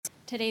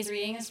Today's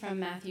reading is from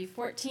Matthew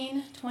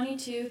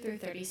 14:22 through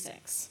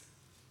 36.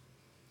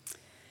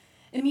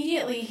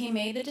 Immediately he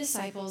made the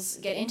disciples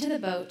get into the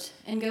boat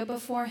and go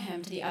before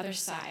him to the other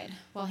side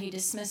while he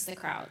dismissed the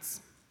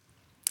crowds.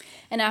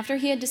 And after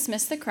he had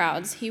dismissed the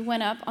crowds, he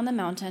went up on the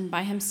mountain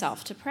by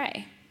himself to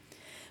pray.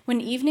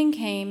 When evening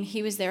came,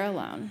 he was there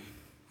alone.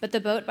 But the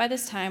boat by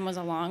this time was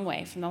a long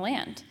way from the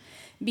land,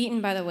 beaten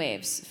by the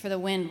waves, for the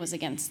wind was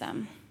against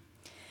them.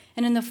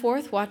 And in the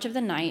fourth watch of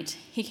the night,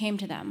 he came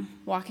to them,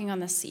 walking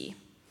on the sea.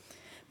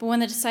 But when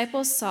the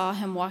disciples saw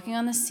him walking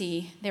on the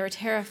sea, they were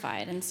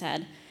terrified and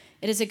said,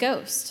 "It is a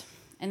ghost,"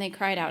 and they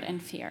cried out in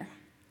fear.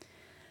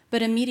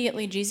 But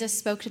immediately Jesus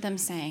spoke to them,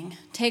 saying,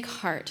 "Take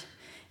heart,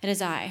 it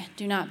is I,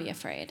 do not be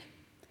afraid."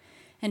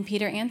 And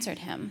Peter answered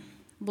him,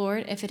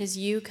 "Lord, if it is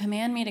you,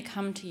 command me to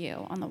come to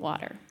you on the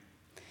water."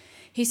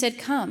 He said,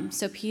 "Come."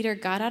 So Peter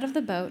got out of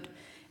the boat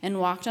and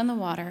walked on the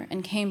water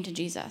and came to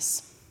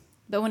Jesus.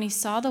 But when he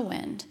saw the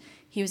wind,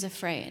 he was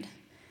afraid.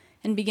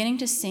 And beginning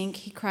to sink,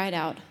 he cried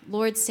out,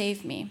 "Lord,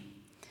 save me."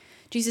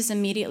 Jesus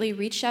immediately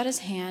reached out his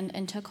hand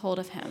and took hold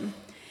of him,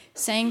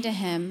 saying to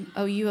him,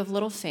 "O you of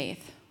little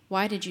faith,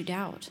 why did you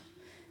doubt?"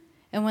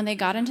 And when they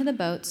got into the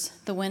boats,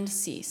 the wind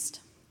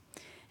ceased.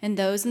 And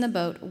those in the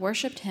boat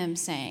worshipped him,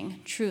 saying,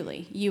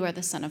 "Truly, you are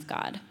the Son of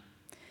God."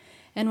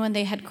 And when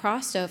they had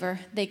crossed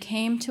over, they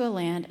came to a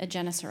land at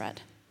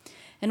Gennesaret.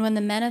 And when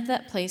the men of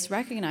that place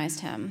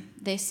recognized him,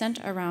 they sent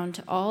around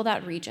to all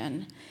that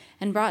region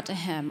and brought to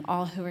him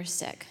all who were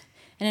sick,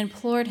 and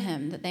implored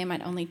him that they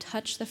might only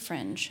touch the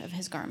fringe of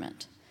his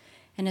garment.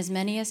 And as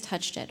many as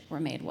touched it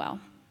were made well.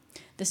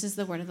 This is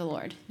the word of the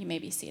Lord. You may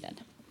be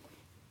seated.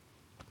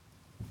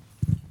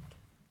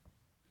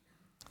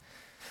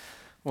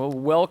 Well,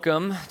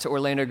 welcome to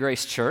Orlando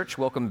Grace Church.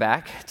 Welcome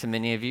back to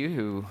many of you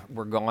who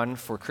were gone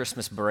for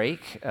Christmas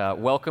break.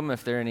 Welcome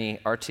if there are any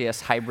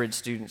RTS hybrid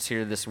students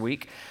here this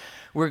week.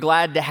 We're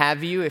glad to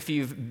have you. If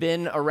you've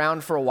been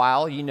around for a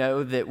while, you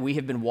know that we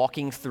have been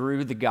walking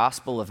through the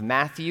Gospel of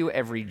Matthew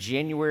every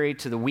January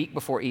to the week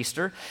before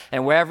Easter.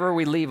 And wherever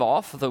we leave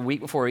off the week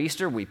before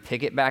Easter, we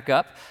pick it back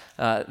up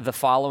the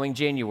following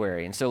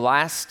January. And so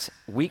last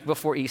week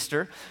before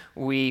Easter,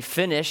 we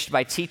finished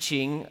by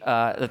teaching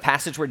the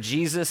passage where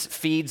Jesus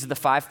feeds the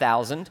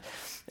 5,000.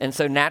 And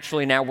so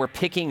naturally now we're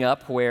picking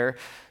up where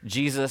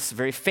Jesus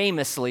very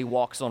famously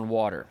walks on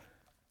water.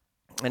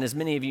 And as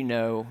many of you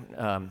know,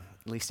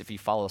 at least if you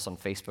follow us on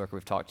Facebook,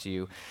 we've talked to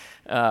you.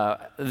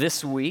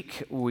 This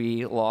week,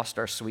 we lost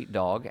our sweet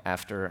dog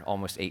after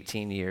almost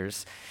 18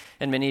 years.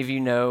 And many of you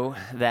know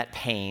that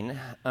pain.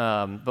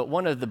 But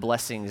one of the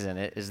blessings in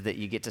it is that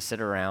you get to sit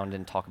around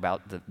and talk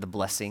about the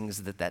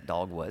blessings that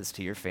dog was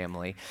to your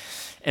family.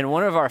 And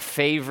one of our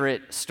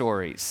favorite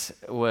stories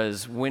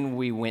was when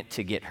we went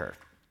to get her.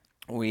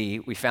 We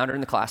found her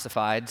in the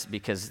classifieds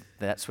because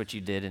that's what you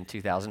did in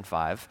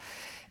 2005.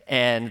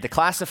 And the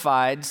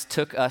classifieds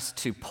took us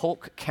to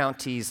Polk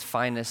County's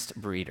finest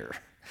breeder,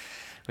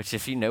 which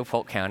if you know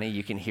Polk County,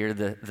 you can hear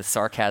the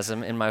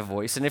sarcasm in my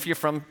voice. And if you're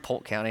from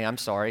Polk County, I'm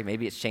sorry,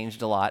 maybe it's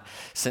changed a lot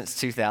since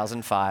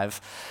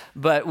 2005.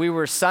 But we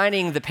were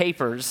signing the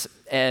papers,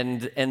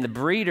 and the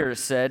breeder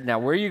said, "Now,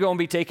 where are you going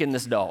to be taking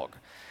this dog?"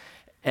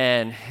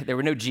 And there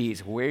were no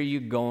G's. "Where are you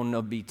going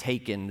to be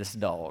taking this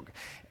dog?"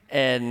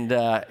 And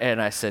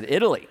I said,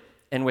 "Italy."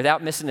 And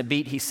without missing a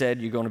beat, he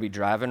said, "You're going to be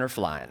driving or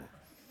flying."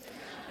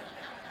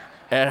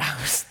 And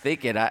I was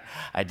thinking,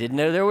 I didn't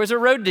know there was a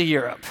road to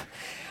Europe.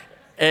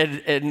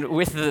 And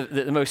with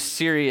the most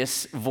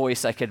serious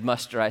voice I could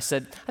muster, I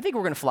said, "I think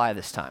we're going to fly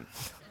this time."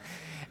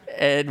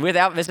 And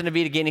without missing a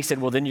beat again, he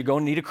said, "Well, then you're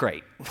going to need a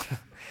crate." I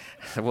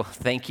said, "Well,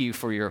 thank you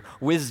for your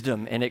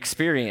wisdom and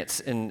experience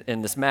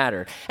in this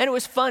matter." And it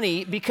was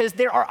funny because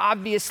there are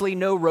obviously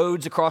no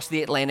roads across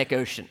the Atlantic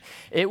Ocean.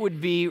 It would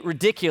be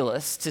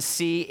ridiculous to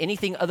see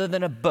anything other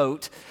than a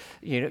boat,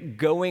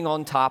 going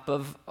on top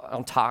of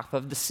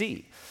the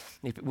sea.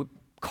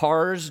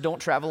 Cars don't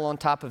travel on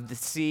top of the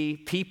sea.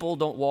 People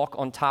don't walk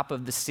on top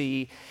of the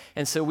sea.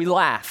 And so we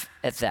laugh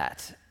at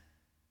that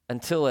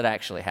until it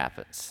actually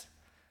happens.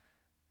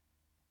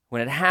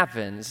 When it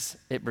happens,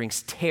 it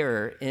brings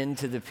terror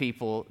into the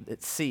people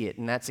that see it.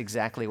 And that's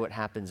exactly what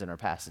happens in our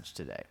passage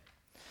today.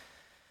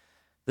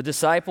 The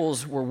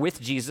disciples were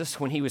with Jesus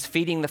when he was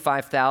feeding the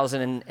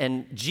 5,000,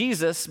 and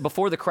Jesus,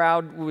 before the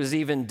crowd was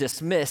even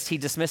dismissed, he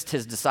dismissed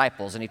his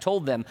disciples, and he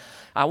told them,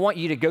 "I want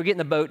you to go get in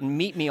the boat and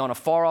meet me on a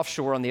far-off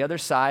shore on the other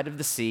side of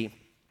the sea."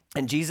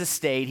 And Jesus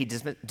stayed, he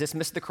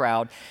dismissed the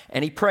crowd,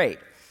 and he prayed.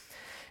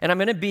 And I'm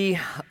going to be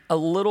a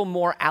little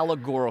more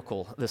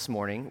allegorical this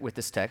morning with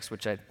this text,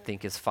 which I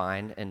think is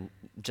fine and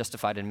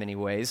justified in many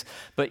ways.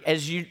 But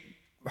as you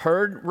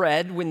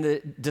read, when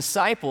the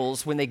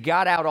disciples, when they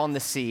got out on the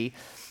sea,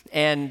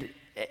 and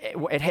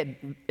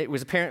it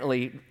was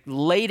apparently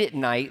late at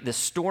night, the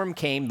storm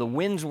came, the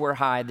winds were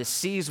high, the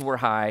seas were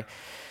high.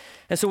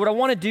 And so what I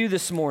want to do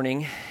this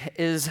morning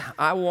is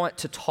I want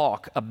to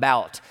talk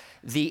about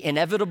the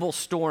inevitable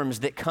storms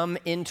that come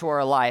into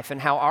our life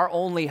and how our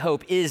only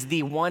hope is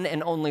the one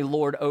and only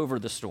Lord over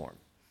the storm.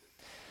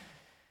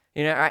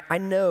 You know, I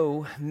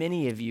know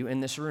many of you in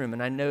this room,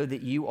 and I know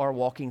that you are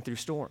walking through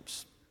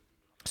storms.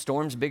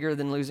 Storms bigger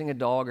than losing a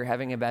dog or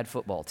having a bad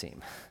football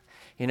team.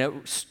 You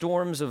know,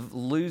 storms of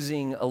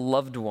losing a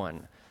loved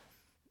one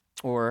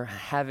or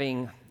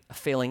having a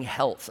failing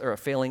health or a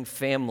failing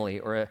family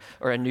or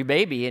a new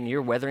baby, and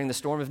you're weathering the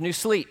storm of new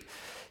sleep.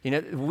 You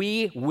know,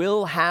 we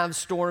will have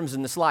storms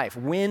in this life.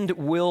 Wind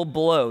will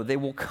blow. They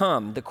will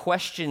come. The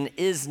question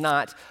is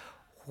not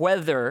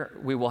whether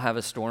we will have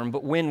a storm,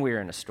 but when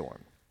we're in a storm.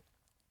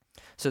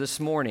 So this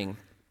morning,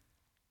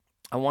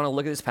 I want to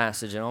look at this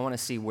passage and I want to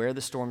see where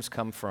the storms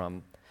come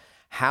from,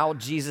 how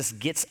Jesus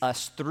gets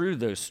us through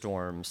those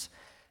storms,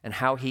 and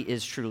how he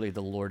is truly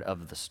the Lord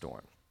of the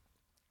storm.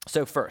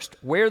 So first,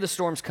 where the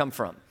storms come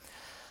from.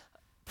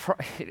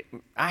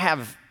 I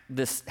have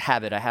this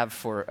habit I have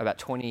for about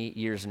 20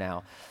 years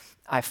now.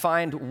 I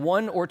find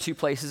one or two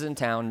places in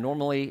town,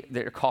 normally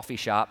they're coffee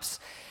shops,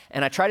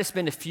 and I try to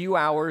spend a few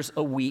hours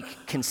a week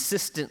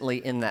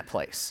consistently in that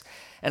place.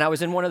 And I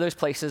was in one of those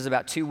places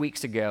about 2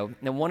 weeks ago,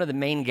 and one of the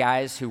main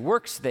guys who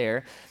works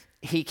there,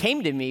 he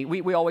came to me.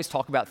 We always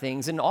talk about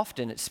things, and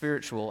often it's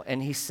spiritual,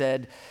 and he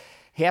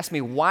asked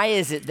me, why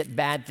is it that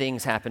bad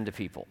things happen to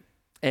people?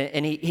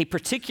 And he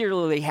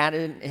particularly had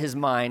in his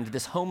mind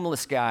this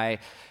homeless guy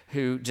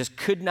who just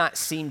could not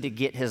seem to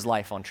get his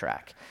life on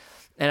track.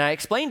 And I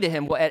explained to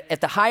him, well,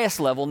 at the highest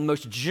level, the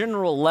most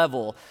general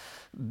level,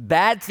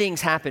 bad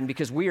things happen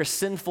because we are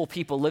sinful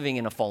people living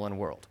in a fallen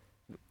world.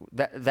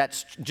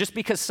 That's just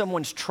because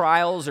someone's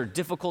trials or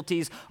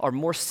difficulties are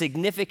more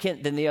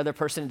significant than the other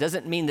person, it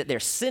doesn't mean that their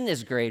sin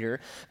is greater,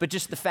 but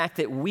just the fact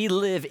that we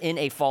live in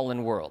a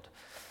fallen world.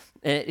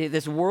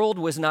 This world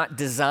was not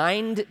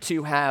designed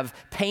to have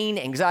pain,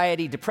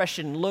 anxiety,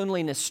 depression,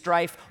 loneliness,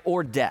 strife,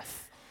 or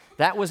death.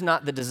 That was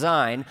not the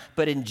design,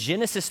 but in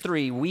Genesis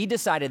 3, we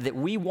decided that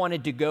we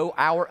wanted to go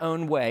our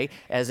own way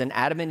as in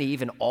Adam and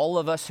Eve and all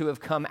of us who have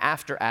come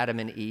after Adam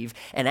and Eve.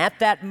 And at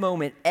that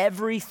moment,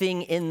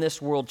 everything in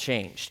this world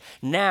changed.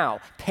 Now,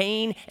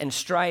 pain and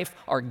strife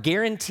are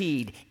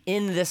guaranteed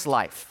in this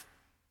life.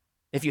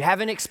 If you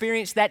haven't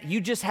experienced that,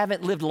 you just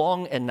haven't lived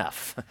long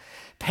enough.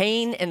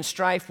 Pain and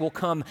strife will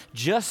come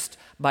just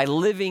by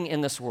living in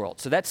this world.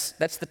 So that's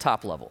the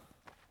top level.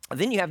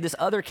 Then you have this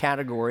other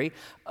category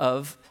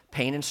of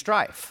pain and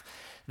strife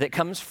that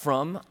comes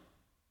from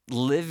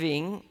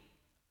living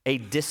a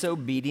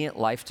disobedient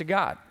life to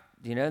God.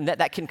 You know, and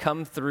that can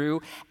come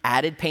through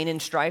added pain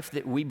and strife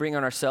that we bring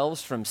on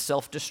ourselves from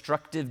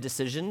self-destructive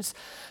decisions,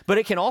 but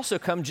it can also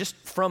come just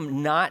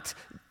from not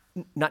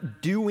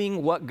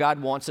doing what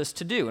God wants us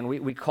to do. And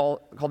we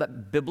call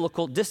that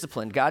biblical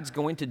discipline. God's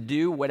going to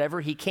do whatever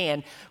he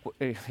can,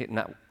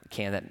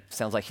 that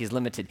sounds like he's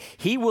limited.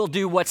 He will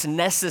do what's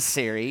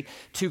necessary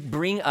to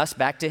bring us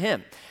back to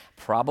him.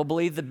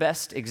 Probably the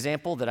best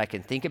example that I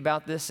can think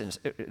about this, and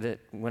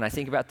when I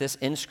think about this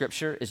in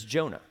Scripture, is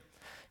Jonah.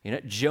 You know,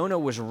 Jonah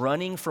was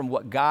running from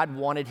what God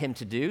wanted him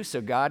to do,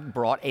 so God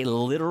brought a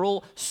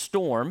literal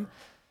storm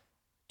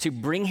to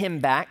bring him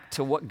back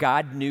to what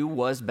God knew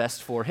was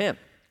best for him.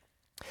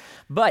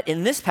 But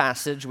in this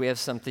passage, we have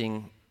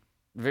something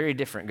very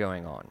different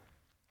going on.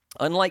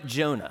 Unlike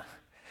Jonah,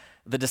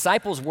 the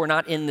disciples were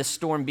not in this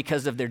storm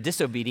because of their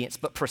disobedience,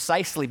 but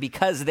precisely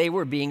because they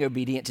were being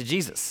obedient to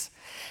Jesus.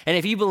 And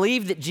if you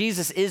believe that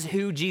Jesus is,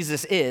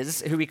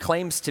 who he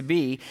claims to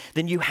be,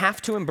 then you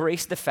have to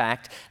embrace the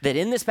fact that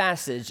in this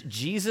passage,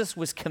 Jesus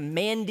was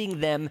commanding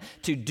them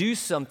to do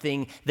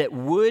something that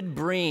would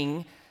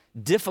bring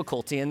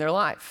difficulty in their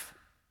life.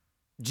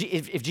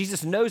 If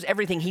Jesus knows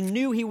everything, he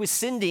knew he was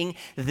sending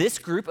this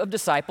group of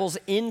disciples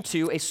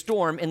into a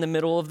storm in the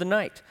middle of the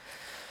night.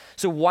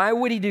 So why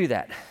would he do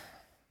that?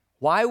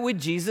 Why would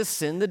Jesus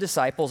send the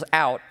disciples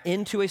out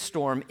into a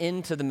storm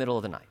into the middle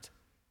of the night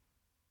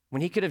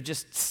when he could have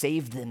just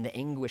saved them the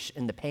anguish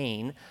and the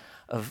pain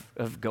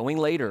of going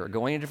later or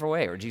going a different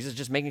way, or Jesus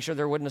just making sure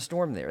there wasn't a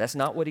storm there? That's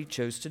not what he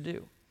chose to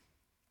do.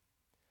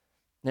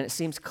 And it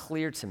seems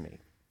clear to me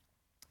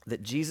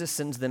that Jesus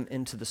sends them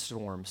into the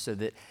storm so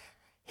that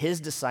his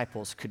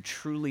disciples could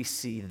truly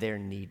see their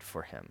need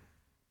for him.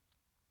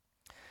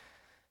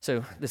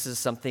 So this is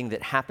something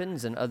that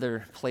happens in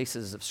other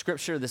places of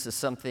Scripture. This is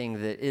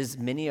something that is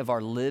many of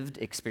our lived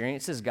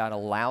experiences. God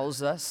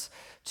allows us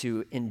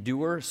to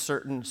endure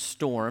certain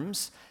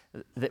storms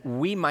that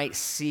we might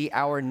see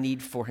our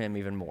need for him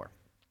even more.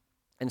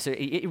 And so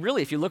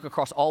really, if you look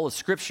across all of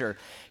Scripture,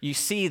 you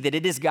see that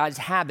it is God's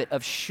habit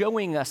of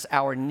showing us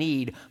our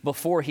need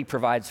before he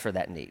provides for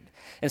that need.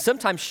 And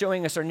sometimes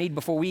showing us our need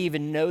before we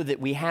even know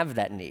that we have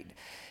that need.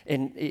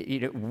 And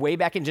way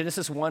back in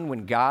Genesis 1,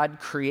 when God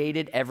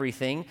created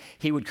everything,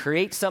 he would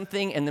create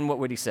something, and then what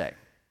would he say?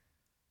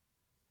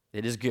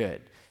 It is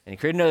good. And he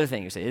created another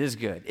thing. He would say, it is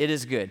good. It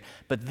is good.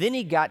 But then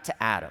he got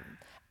to Adam.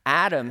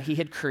 Adam, he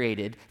had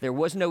created. There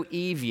was no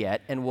Eve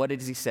yet. And what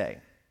did he say?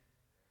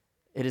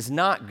 It is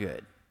not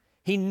good.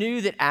 He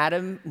knew that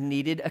Adam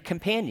needed a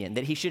companion,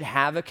 that he should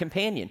have a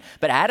companion.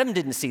 But Adam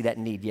didn't see that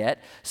need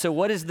yet. So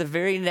what is the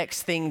very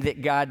next thing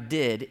that God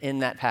did in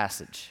that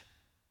passage?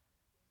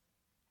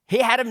 He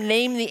had him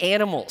name the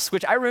animals,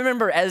 which I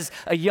remember as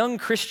a young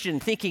Christian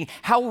thinking,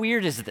 how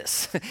weird is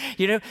this?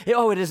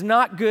 It is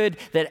not good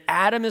that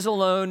Adam is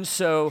alone,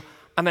 so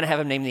I'm going to have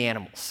him name the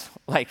animals.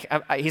 Like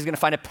he's going to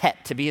find a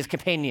pet to be his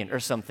companion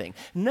or something.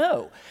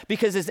 No,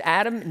 because as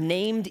Adam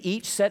named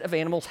each set of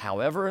animals,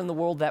 however in the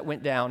world that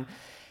went down,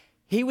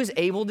 he was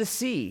able to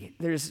see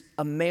there's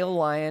a male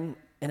lion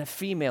and a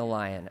female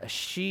lion, a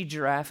she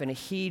giraffe and a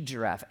he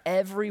giraffe.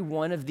 Every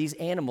one of these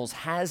animals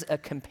has a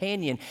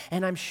companion,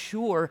 and I'm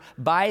sure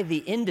by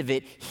the end of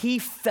it, he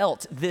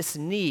felt this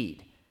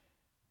need,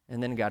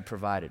 and then God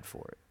provided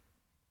for it.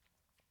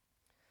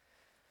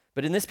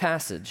 But in this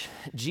passage,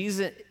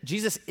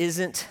 Jesus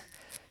isn't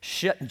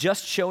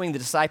just showing the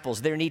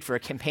disciples their need for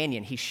a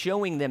companion. He's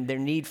showing them their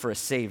need for a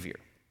Savior.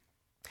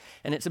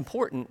 And it's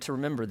important to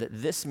remember that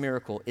this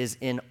miracle is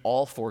in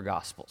all four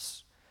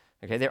Gospels.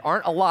 Okay, there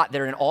aren't a lot that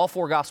are in all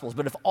four Gospels,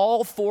 but if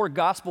all four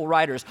Gospel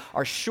writers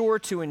are sure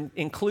to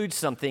include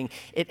something,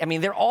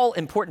 they're all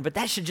important, but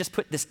that should just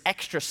put this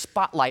extra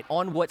spotlight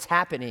on what's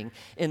happening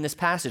in this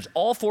passage.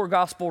 All four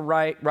Gospel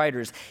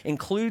writers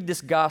include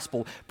this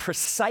Gospel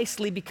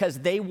precisely because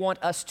they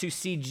want us to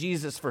see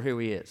Jesus for who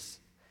he is.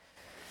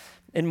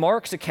 In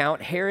Mark's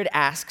account, Herod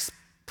asks,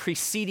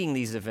 preceding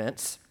these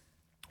events,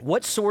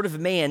 what sort of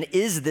man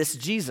is this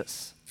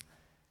Jesus?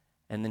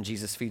 And then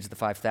Jesus feeds the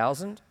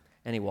 5,000.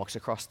 And he walks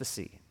across the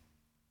sea.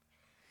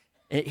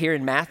 Here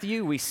in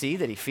Matthew, we see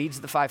that he feeds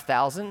the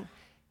 5,000,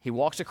 he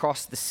walks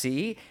across the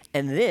sea,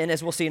 and then,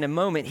 as we'll see in a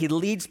moment, he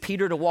leads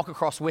Peter to walk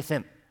across with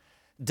him.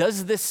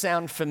 Does this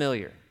sound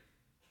familiar?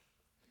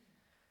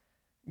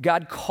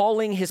 God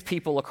calling his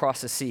people across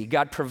the sea,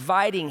 God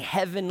providing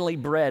heavenly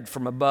bread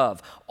from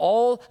above.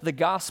 All the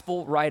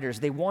gospel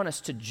writers, they want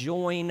us to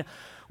join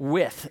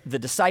with the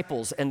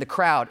disciples and the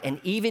crowd,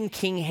 and even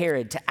King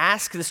Herod, to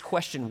ask this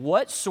question,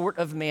 what sort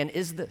of man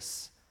is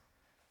this?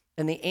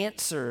 And the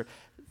answer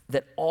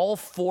that all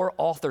four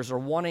authors are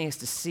wanting us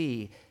to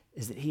see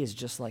is that he is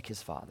just like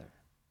his father.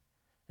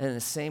 And in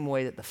the same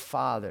way that the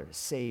Father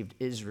saved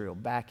Israel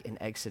back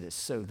in Exodus,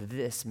 so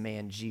this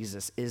man,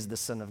 Jesus, is the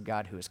Son of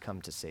God who has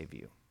come to save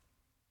you.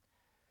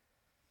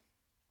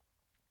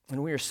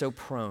 And we are so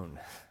prone,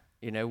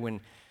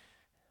 when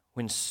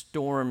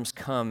storms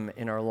come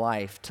in our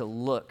life, to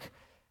look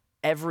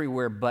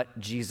everywhere but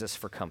Jesus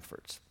for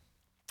comfort.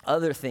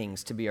 Other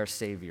things to be our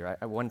Savior.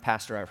 One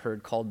pastor I've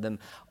heard called them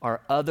our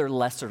other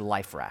lesser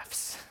life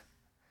rafts.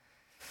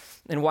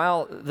 And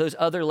while those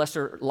other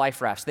lesser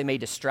life rafts, they may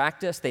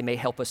distract us, they may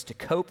help us to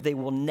cope, they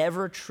will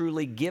never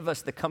truly give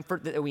us the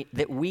comfort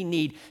that we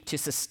need to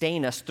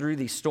sustain us through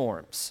these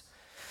storms.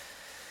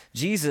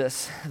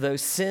 Jesus, though,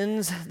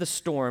 sends the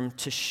storm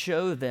to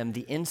show them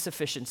the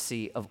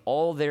insufficiency of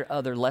all their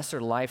other lesser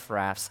life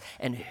rafts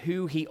and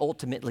who he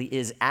ultimately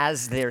is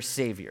as their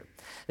Savior.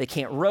 They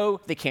can't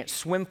row, they can't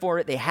swim for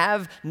it, they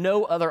have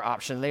no other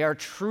option. They are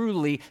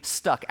truly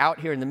stuck out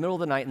here in the middle of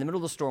the night, in the middle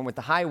of the storm with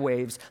the high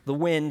waves, the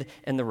wind,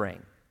 and the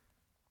rain.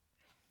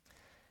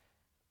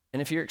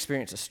 And if you're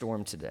experiencing a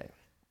storm today,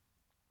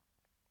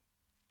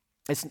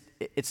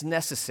 it's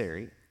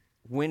necessary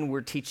when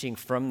we're teaching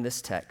from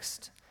this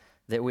text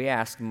that we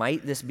ask,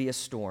 might this be a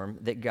storm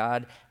that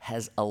God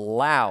has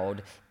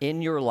allowed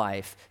in your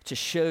life to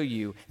show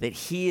you that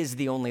he is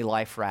the only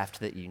life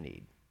raft that you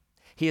need?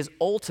 He is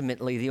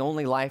ultimately the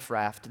only life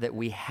raft that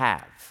we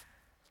have.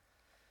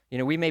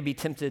 We may be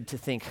tempted to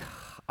think,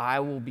 I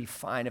will be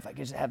fine if I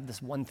could just have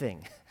this one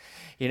thing.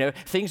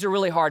 Things are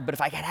really hard, but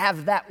if I could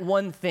have that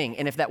one thing,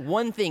 and if that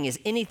one thing is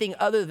anything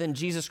other than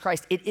Jesus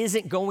Christ, it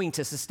isn't going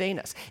to sustain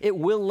us. It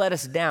will let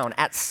us down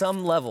at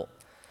some level.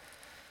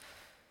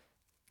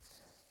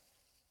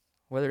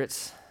 Whether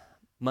it's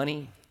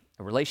money,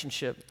 a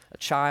relationship, a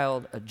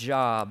child, a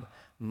job,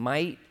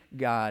 might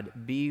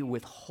God be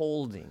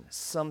withholding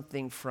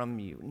something from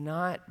you,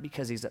 not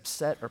because he's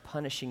upset or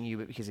punishing you,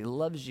 but because he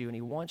loves you and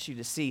he wants you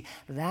to see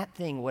that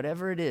thing,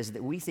 whatever it is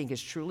that we think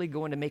is truly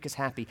going to make us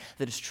happy,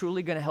 that is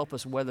truly going to help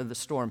us weather the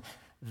storm,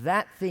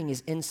 that thing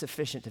is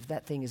insufficient if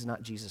that thing is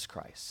not Jesus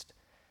Christ.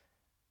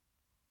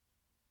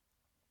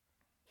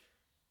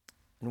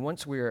 And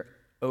once we're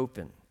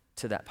open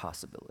to that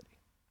possibility,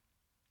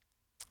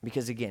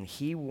 because again,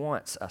 he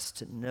wants us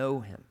to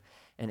know him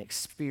and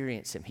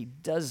experience him. He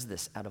does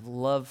this out of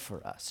love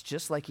for us,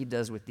 just like he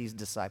does with these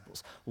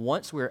disciples.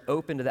 Once we're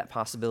open to that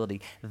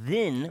possibility,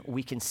 then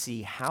we can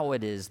see how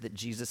it is that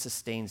Jesus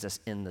sustains us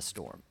in the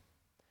storm,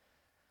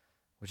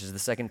 which is the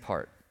second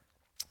part.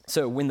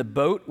 So when the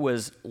boat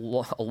was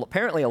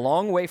apparently a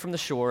long way from the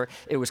shore,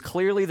 it was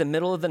clearly the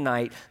middle of the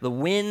night, the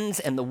winds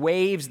and the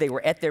waves, they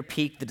were at their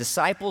peak. The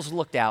disciples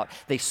looked out,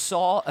 they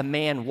saw a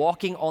man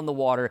walking on the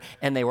water,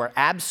 and they were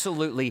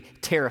absolutely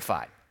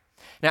terrified.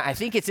 Now, I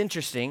think it's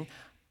interesting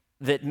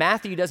that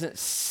Matthew doesn't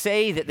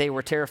say that they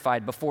were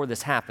terrified before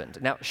this happened.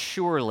 Now,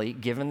 surely,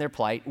 given their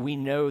plight, we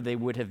know they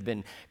would have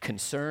been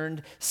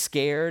concerned,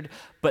 scared,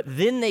 but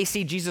then they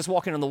see Jesus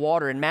walking on the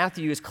water, and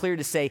Matthew is clear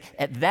to say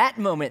at that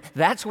moment,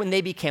 that's when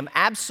they became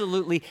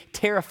absolutely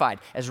terrified.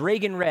 As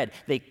Reagan read,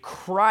 they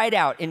cried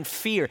out in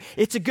fear,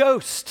 "It's a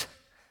ghost."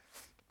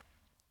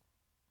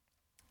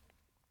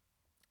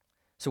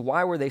 So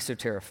why were they so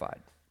terrified?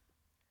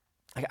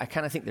 I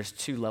kind of think there's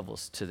two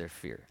levels to their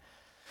fear.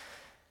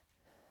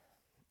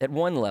 At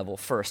one level,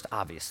 first,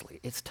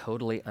 obviously, it's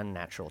totally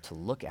unnatural to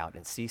look out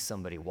and see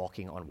somebody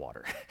walking on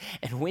water.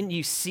 And when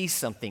you see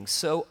something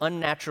so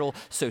unnatural,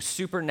 so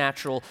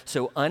supernatural,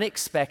 so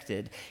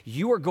unexpected,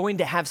 you are going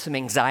to have some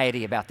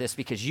anxiety about this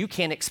because you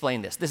can't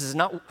explain this. This is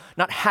not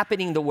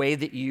happening the way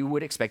that you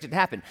would expect it to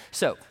happen.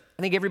 So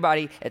I think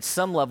everybody at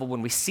some level,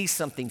 when we see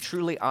something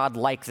truly odd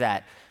like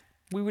that,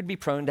 we would be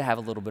prone to have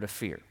a little bit of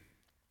fear.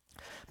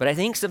 But I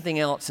think something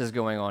else is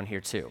going on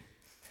here too.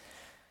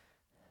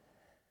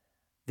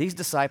 These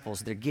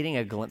disciples, they're getting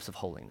a glimpse of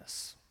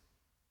holiness.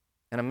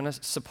 And I'm going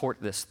to support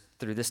this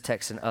through this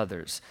text and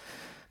others.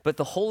 But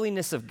the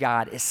holiness of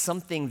God is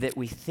something that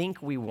we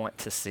think we want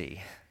to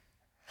see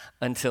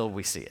until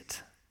we see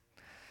it.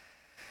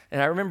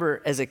 And I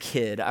remember as a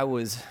kid, I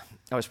was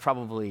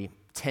probably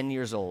 10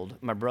 years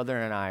old. My brother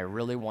and I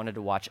really wanted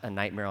to watch A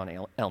Nightmare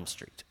on Elm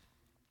Street.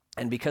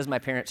 And because my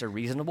parents are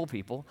reasonable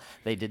people,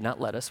 they did not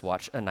let us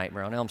watch A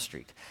Nightmare on Elm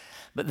Street.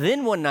 But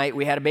then one night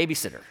we had a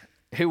babysitter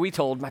who we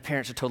told, my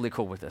parents are totally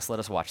cool with this, let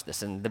us watch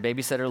this. And the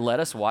babysitter let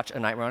us watch A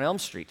Nightmare on Elm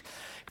Street.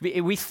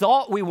 We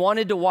thought we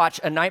wanted to watch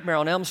A Nightmare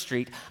on Elm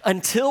Street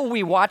until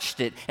we watched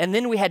it, and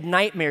then we had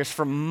nightmares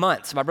for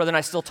months. My brother and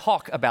I still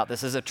talk about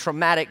this as a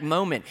traumatic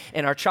moment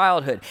in our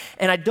childhood.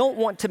 And I don't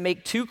want to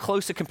make too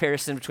close a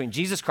comparison between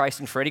Jesus Christ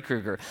and Freddy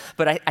Krueger,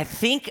 but I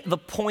think the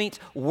point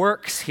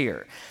works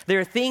here. There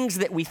are things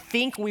that we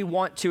think we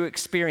want to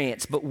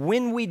experience, but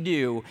when we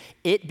do,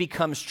 it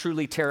becomes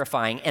truly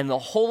terrifying, and the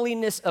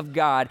holiness of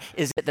God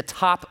is at the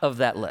top of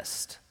that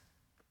list.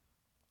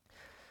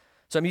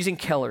 So I'm using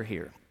Keller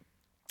here.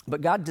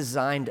 But God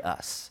designed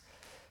us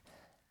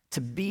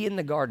to be in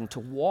the garden, to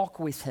walk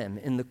with him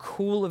in the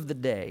cool of the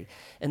day.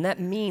 And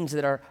that means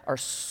that our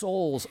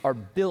souls are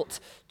built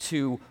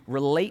to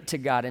relate to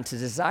God and to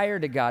desire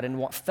to God and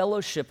want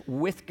fellowship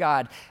with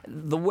God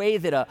the way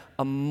that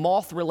a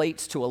moth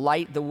relates to a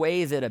light, the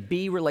way that a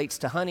bee relates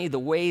to honey, the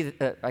way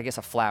that,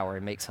 a flower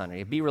makes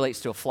honey. A bee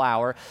relates to a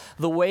flower,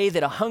 the way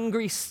that a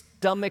hungry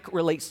stomach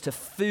relates to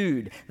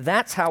food.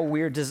 That's how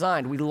we're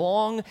designed. We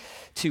long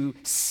to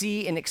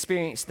see and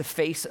experience the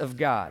face of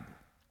God.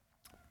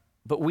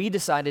 But we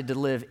decided to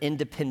live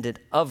independent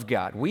of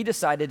God. We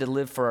decided to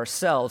live for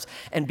ourselves.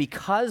 And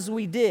because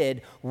we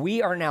did,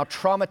 we are now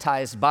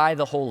traumatized by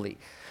the holy.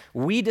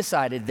 We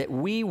decided that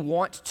we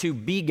want to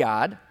be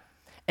God.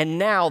 And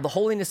now the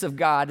holiness of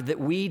God that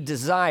we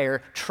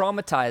desire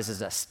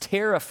traumatizes us,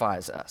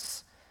 terrifies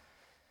us.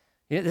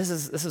 This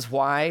is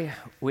why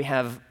we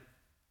have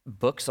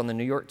books on the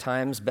New York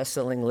Times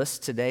bestselling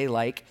list today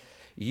like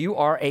You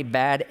Are a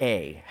Bad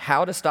A,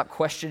 How to Stop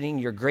Questioning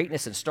Your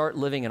Greatness and Start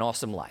Living an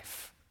Awesome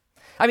Life.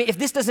 I mean, if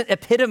this doesn't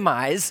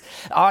epitomize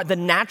the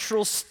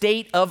natural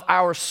state of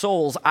our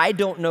souls, I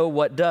don't know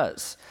what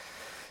does.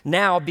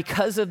 Now,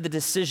 because of the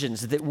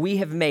decisions that we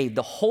have made,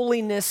 the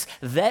holiness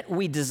that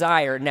we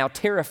desire now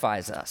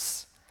terrifies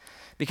us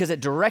because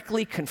it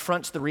directly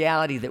confronts the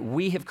reality that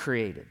we have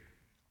created.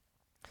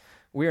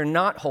 We are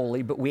not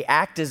holy, but we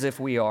act as if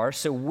we are.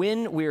 So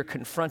when we are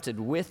confronted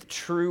with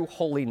true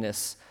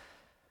holiness,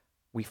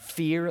 we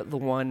fear the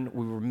one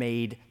we were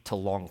made to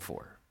long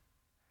for.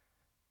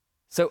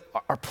 So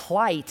our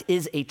plight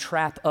is a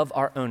trap of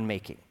our own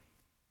making.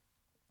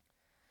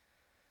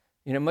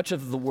 You know, much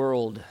of the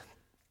world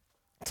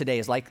today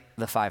is like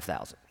the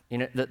 5,000. You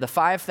know, the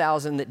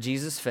 5,000 that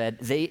Jesus fed,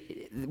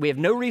 we have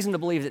no reason to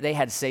believe that they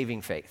had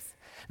saving faith.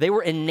 They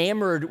were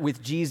enamored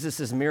with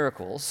Jesus'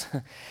 miracles,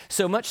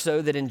 so much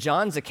so that in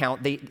John's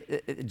account,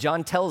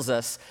 John tells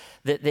us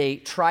that they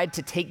tried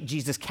to take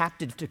Jesus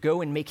captive to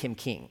go and make him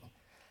king.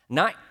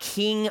 Not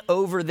king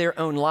over their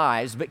own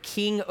lives, but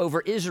king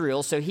over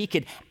Israel so he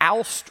could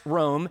oust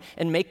Rome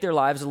and make their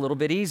lives a little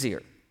bit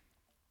easier.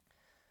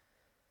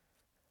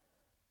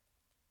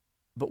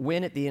 But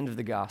when at the end of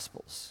the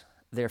Gospels,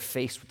 they're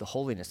faced with the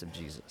holiness of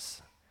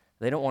Jesus,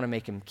 they don't want to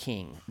make him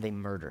king, they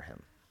murder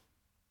him.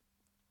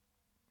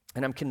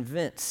 And I'm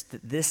convinced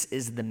that this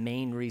is the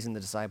main reason the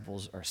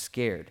disciples are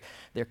scared.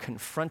 They're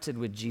confronted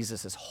with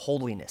Jesus'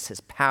 holiness, his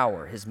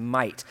power, his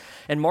might.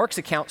 And Mark's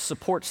account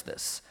supports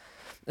this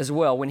as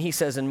well when he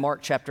says in Mark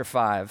chapter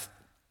 5,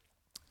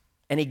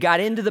 and he got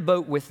into the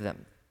boat with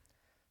them.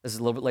 This is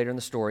a little bit later in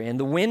the story. And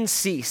the wind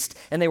ceased,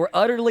 and they were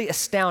utterly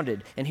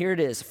astounded. And here it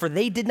is, for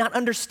they did not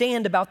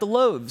understand about the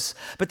loaves,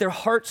 but their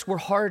hearts were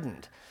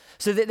hardened.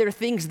 So that there are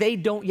things they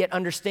don't yet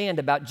understand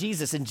about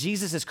Jesus, and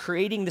Jesus is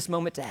creating this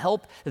moment to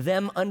help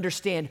them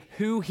understand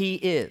who he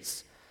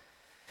is.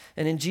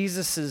 And in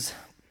Jesus'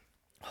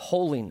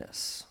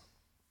 holiness,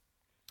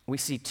 we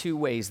see two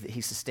ways that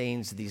he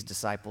sustains these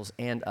disciples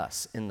and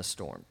us in the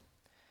storm.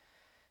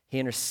 He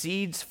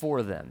intercedes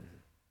for them,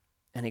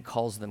 and he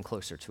calls them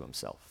closer to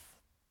himself.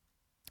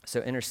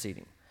 So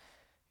interceding.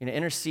 You know,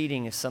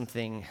 interceding is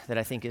something that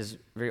I think is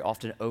very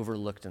often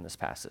overlooked in this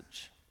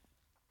passage.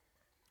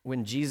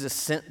 When Jesus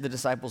sent the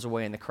disciples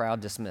away and the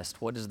crowd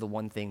dismissed, what is the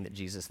one thing that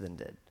Jesus then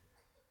did?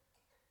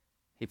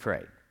 He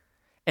prayed.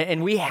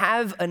 And we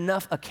have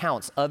enough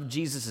accounts of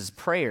Jesus'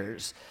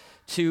 prayers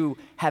to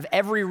have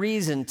every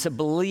reason to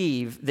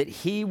believe that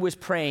he was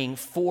praying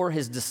for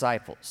his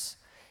disciples,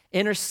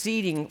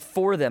 interceding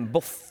for them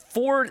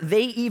before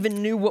they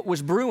even knew what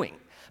was brewing,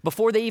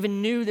 before they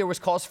even knew there was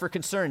cause for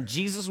concern.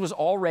 Jesus was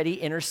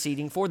already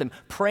interceding for them,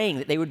 praying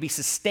that they would be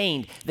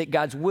sustained, that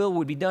God's will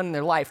would be done in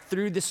their life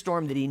through the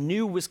storm that he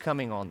knew was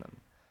coming on them.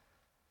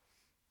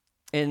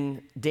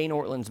 In Dane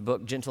Ortland's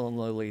book, Gentle and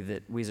Lowly,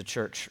 that we as a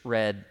church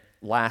read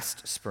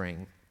last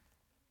spring,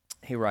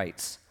 he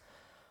writes,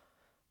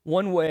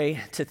 "One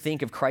way to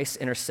think of Christ's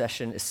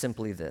intercession is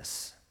simply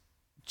this: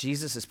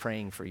 Jesus is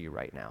praying for you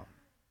right now.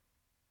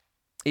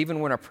 Even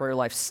when our prayer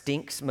life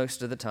stinks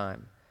most of the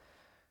time.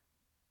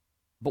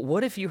 But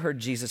what if you heard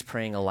Jesus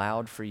praying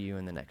aloud for you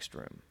in the next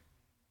room?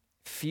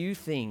 Few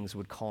things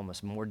would calm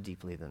us more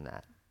deeply than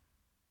that."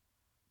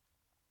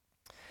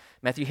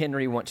 Matthew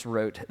Henry once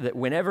wrote that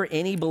whenever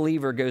any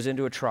believer goes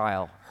into a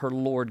trial, her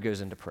Lord goes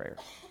into prayer.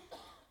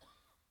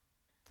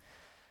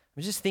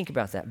 Just think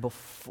about that.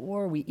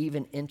 Before we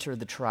even enter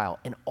the trial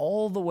and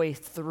all the way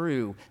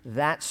through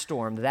that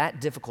storm,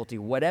 that difficulty,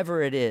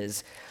 whatever it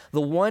is,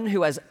 the one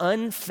who has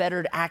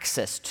unfettered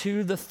access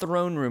to the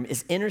throne room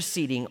is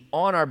interceding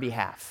on our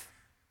behalf.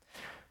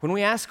 When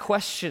we ask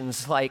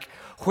questions like,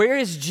 where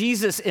is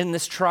Jesus in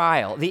this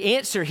trial? The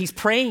answer, he's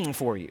praying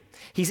for you.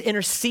 He's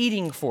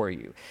interceding for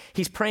you.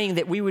 He's praying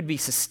that we would be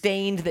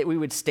sustained, that we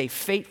would stay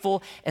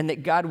faithful, and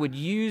that God would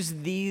use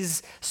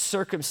these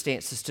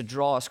circumstances to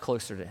draw us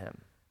closer to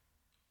him.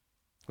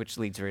 Which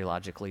leads very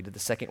logically to the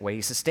second way.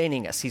 He's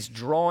sustaining us. He's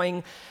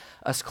drawing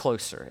us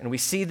closer. And we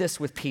see this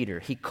with Peter.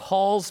 He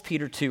calls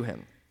Peter to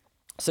him.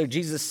 So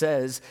Jesus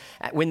says,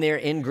 when they're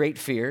in great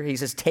fear, he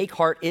says, "Take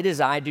heart, it is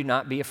I, do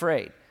not be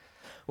afraid."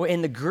 Well,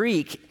 in the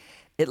Greek,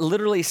 it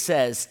literally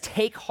says,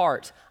 "Take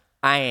heart,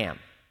 I am."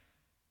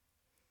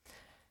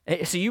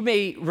 So you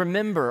may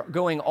remember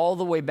going all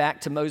the way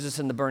back to Moses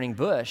in the burning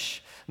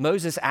bush.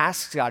 Moses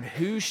asks God,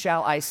 "Who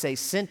shall I say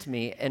sent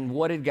me?" And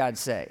what did God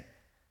say?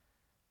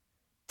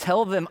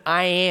 "Tell them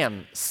I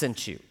am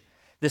sent you."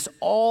 This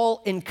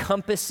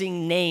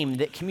all-encompassing name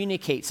that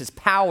communicates his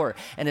power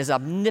and his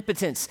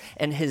omnipotence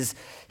and his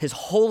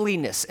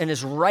holiness and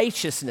his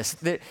righteousness.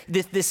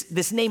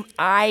 This name,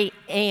 I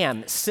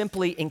am,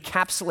 simply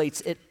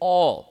encapsulates it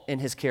all in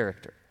his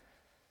character.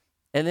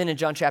 And then in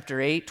John chapter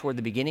 8, toward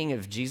the beginning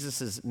of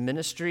Jesus'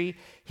 ministry,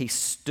 he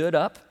stood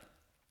up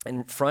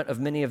in front of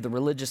many of the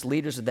religious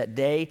leaders of that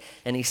day,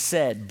 and he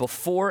said,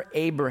 "Before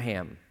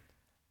Abraham,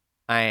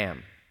 I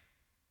am."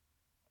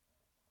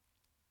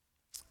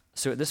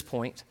 So at this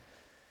point,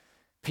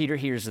 Peter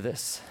hears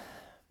this.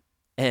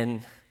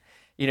 And,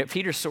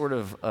 Peter's sort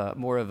of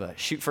more of a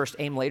shoot first,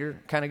 aim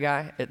later kind of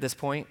guy at this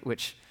point,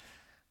 which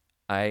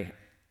I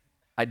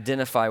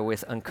identify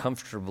with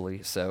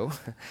uncomfortably so.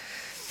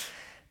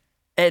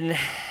 And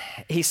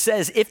he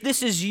says, "If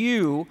this is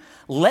you,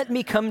 let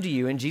me come to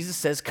you." And Jesus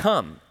says,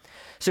 "Come."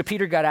 So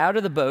Peter got out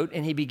of the boat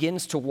and he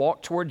begins to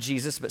walk toward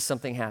Jesus, but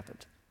something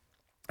happened.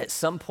 At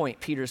some point,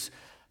 Peter's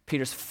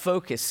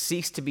focus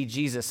ceased to be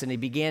Jesus, and he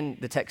began,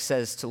 the text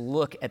says, to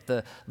look at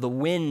the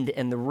wind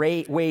and the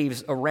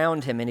waves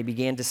around him, and he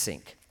began to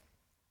sink.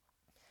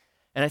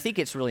 And I think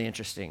it's really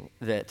interesting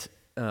that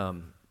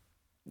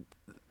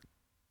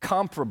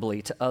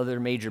comparably to other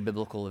major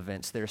biblical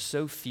events, there are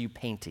so few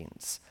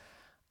paintings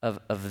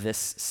of this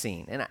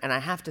scene. And I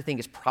have to think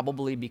it's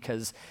probably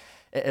because,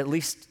 at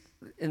least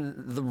in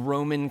the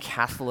Roman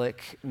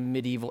Catholic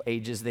medieval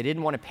ages, they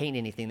didn't want to paint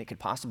anything that could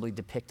possibly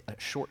depict a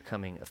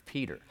shortcoming of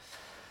Peter.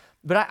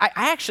 But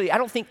I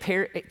don't think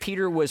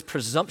Peter was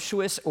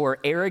presumptuous or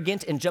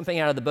arrogant in jumping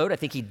out of the boat. I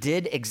think he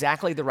did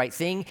exactly the right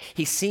thing.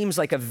 He seems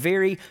like a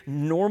very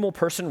normal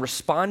person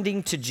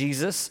responding to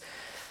Jesus.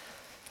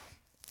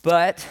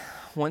 But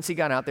once he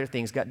got out there,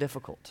 things got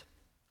difficult.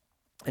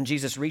 And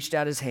Jesus reached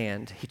out his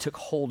hand, he took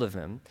hold of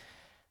him,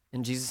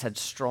 and Jesus had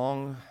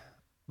strong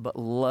but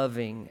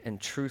loving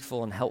and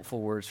truthful and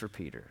helpful words for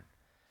Peter.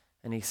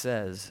 And he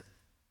says,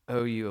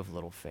 "Oh, you of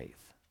little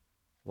faith,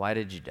 why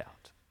did you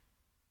doubt?"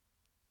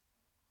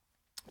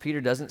 Peter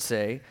doesn't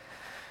say,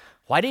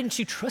 "Why didn't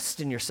you trust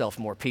in yourself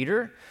more,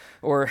 Peter?"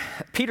 Or,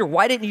 "Peter,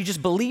 why didn't you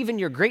just believe in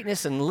your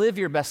greatness and live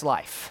your best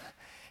life?"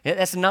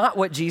 That's not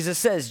what Jesus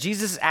says.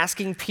 Jesus is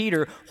asking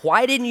Peter,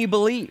 "Why didn't you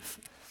believe?"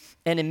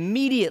 And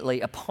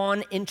immediately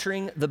upon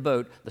entering the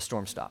boat, the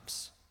storm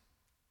stops.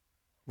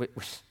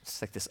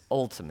 It's like this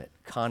ultimate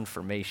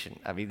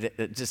confirmation. I mean,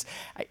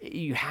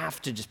 you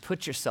have to just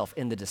put yourself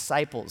in the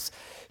disciples'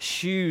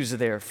 shoes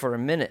there for a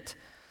minute.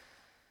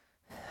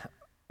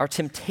 Our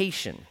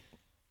temptation,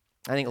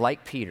 I think,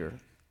 like Peter,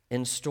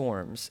 in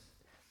storms,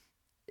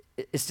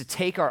 is to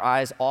take our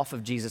eyes off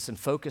of Jesus and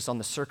focus on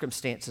the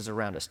circumstances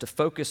around us, to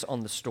focus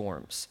on the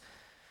storms.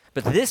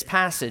 But this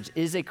passage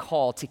is a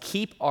call to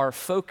keep our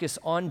focus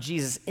on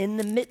Jesus in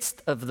the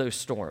midst of those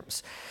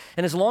storms.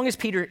 And as long as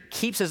Peter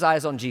keeps his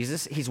eyes on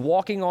Jesus, he's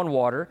walking on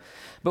water.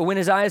 But when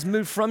his eyes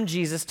moved from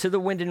Jesus to the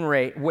wind and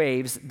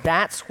waves,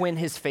 that's when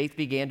his faith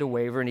began to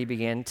waver and he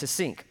began to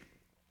sink.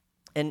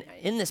 And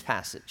in this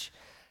passage,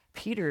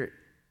 Peter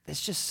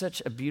is just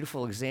such a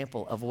beautiful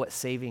example of what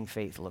saving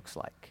faith looks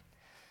like.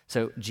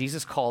 So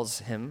Jesus calls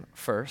him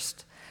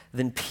first,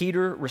 then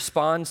Peter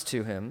responds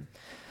to him.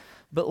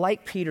 But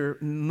like Peter,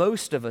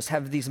 most of us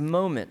have these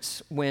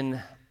moments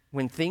when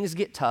things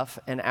get tough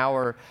and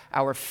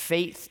our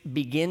faith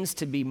begins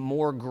to be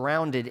more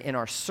grounded in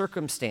our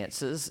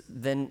circumstances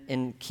than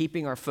in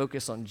keeping our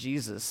focus on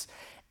Jesus.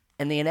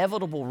 And the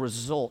inevitable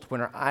result when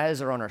our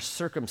eyes are on our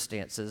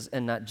circumstances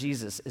and not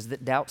Jesus is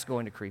that doubt's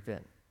going to creep in.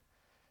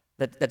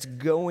 That's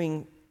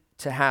going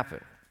to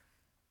happen.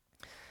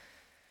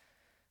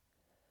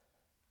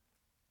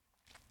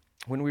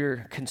 When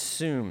we're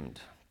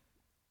consumed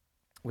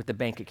with the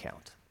bank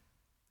account,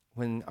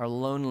 when our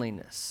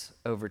loneliness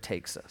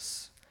overtakes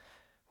us,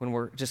 when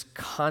we're just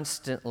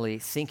constantly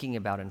thinking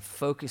about and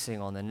focusing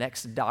on the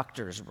next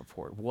doctor's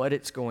report, what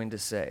it's going to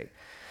say,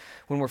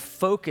 when we're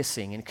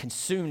focusing and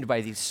consumed by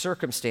these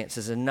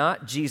circumstances and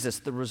not Jesus,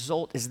 the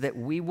result is that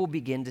we will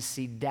begin to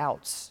see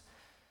doubts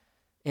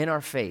in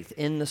our faith,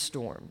 in the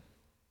storm.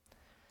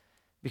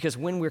 Because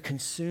when we're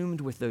consumed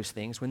with those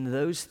things, when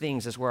those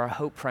things is where our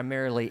hope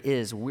primarily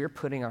is, we're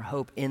putting our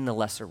hope in the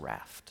lesser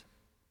raft.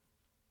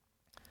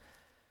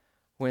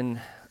 When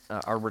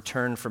our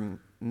return from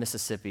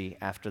Mississippi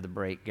after the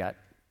break got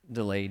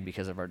delayed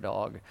because of our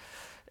dog,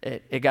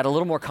 it got a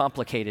little more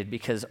complicated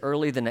because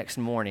early the next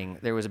morning,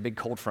 there was a big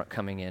cold front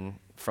coming in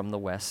from the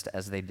west,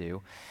 as they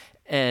do,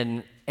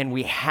 and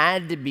we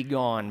had to be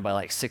gone by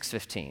like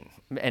 6:15.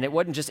 And it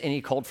wasn't just any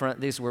cold front.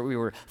 These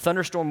were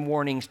thunderstorm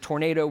warnings,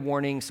 tornado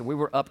warnings, so we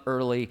were up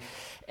early.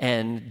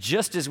 And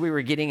just as we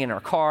were getting in our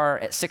car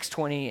at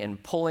 6:20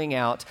 and pulling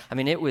out, I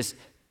mean, it was,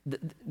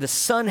 the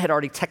sun had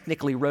already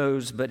technically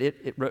rose, but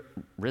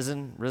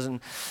risen.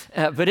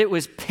 But it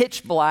was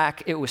pitch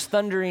black. It was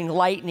thundering,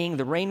 lightning.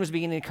 The rain was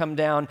beginning to come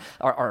down.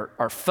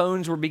 Our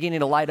phones were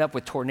beginning to light up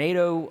with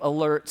tornado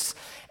alerts.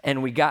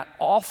 And we got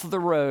off the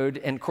road,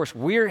 and of course,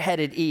 we're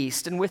headed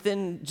east. And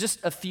within just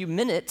a few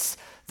minutes,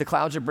 the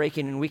clouds are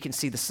breaking, and we can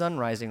see the sun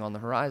rising on the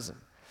horizon.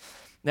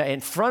 Now,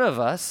 in front of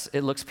us,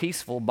 it looks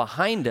peaceful.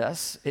 Behind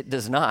us, it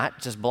does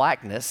not, just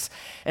blackness.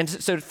 And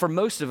so for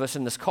most of us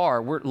in this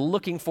car, we're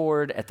looking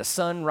forward at the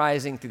sun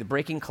rising through the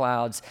breaking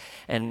clouds,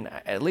 and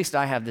at least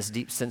I have this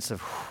deep sense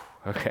of,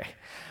 okay,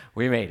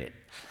 we made it.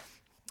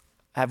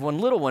 I have one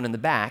little one in the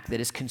back that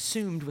is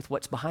consumed with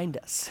what's behind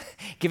us,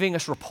 giving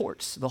us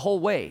reports the whole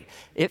way,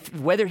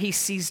 whether he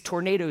sees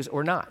tornadoes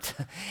or not.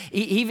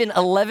 Even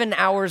 11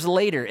 hours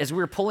later, as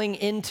we're pulling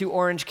into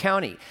Orange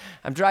County,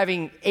 I'm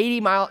driving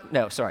 75.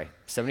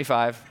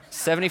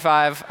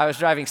 I was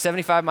driving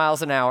 75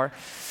 miles an hour,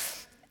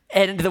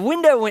 and the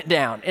window went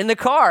down in the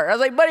car. I was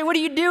like, buddy, what are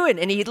you doing?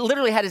 And he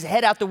literally had his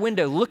head out the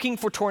window looking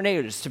for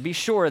tornadoes to be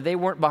sure they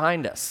weren't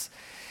behind us.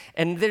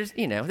 And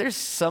there's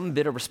some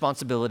bit of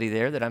responsibility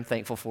there that I'm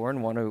thankful for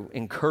and want to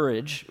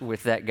encourage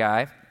with that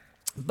guy.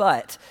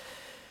 But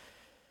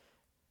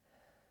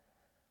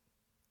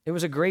it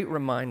was a great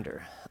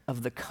reminder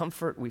of the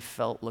comfort we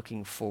felt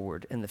looking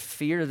forward and the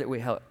fear that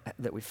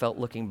we felt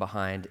looking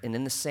behind. And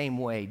in the same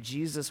way,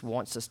 Jesus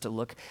wants us to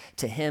look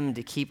to him,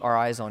 to keep our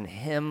eyes on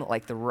him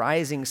like the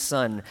rising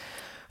sun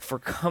for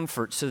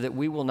comfort, so that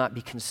we will not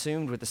be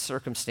consumed with the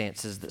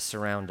circumstances that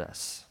surround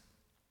us.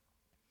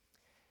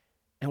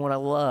 And what I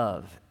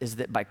love is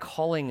that by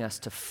calling us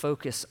to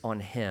focus on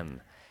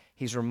him,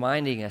 he's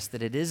reminding us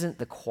that it isn't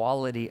the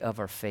quality of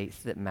our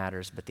faith that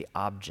matters, but the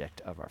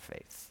object of our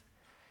faith.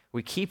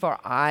 We keep our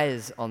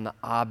eyes on the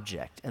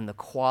object, and the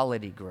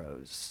quality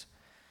grows.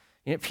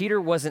 Peter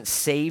wasn't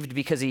saved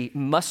because he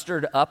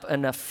mustered up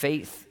enough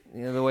faith,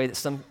 the way that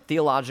some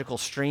theological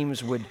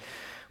streams would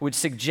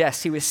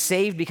suggest. He was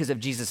saved because of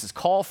Jesus'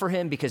 call for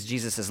him, because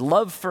Jesus'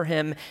 love for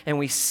him, and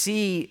we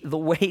see the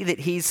way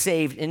that he's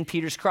saved in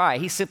Peter's cry.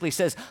 He simply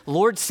says,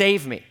 Lord,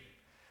 save me.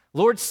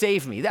 Lord,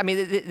 save me. I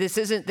mean, this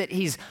isn't that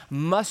he's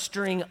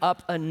mustering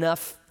up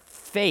enough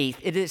faith.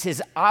 It is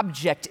his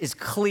object is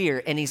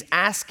clear, and he's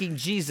asking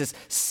Jesus,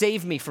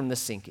 save me from the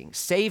sinking,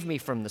 save me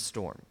from the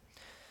storm.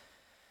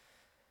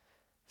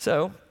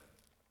 So,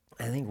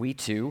 I think we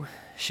too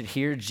should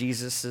hear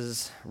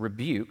Jesus'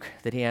 rebuke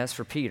that he has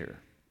for Peter.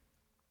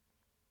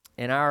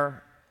 In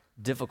our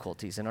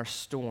difficulties, in our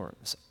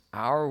storms,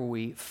 are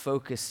we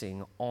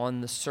focusing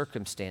on the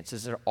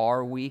circumstances, or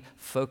are we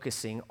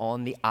focusing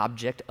on the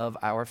object of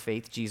our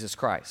faith, Jesus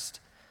Christ?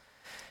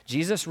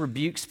 Jesus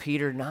rebukes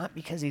Peter not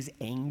because he's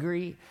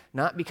angry,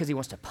 not because he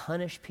wants to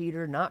punish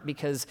Peter, not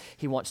because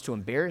he wants to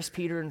embarrass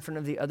Peter in front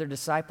of the other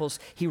disciples.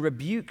 He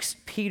rebukes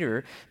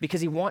Peter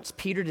because he wants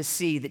Peter to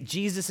see that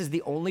Jesus is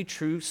the only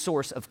true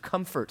source of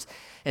comfort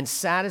and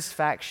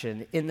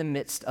satisfaction in the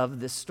midst of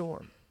this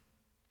storm.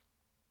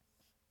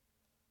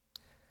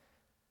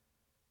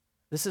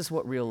 This is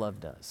what real love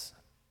does.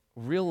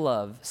 Real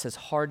love says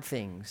hard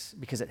things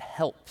because it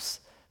helps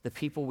the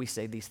people we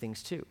say these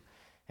things to.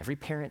 Every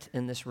parent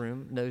in this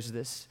room knows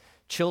this.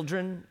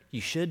 Children,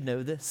 you should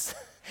know this.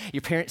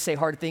 Your parents say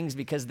hard things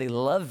because they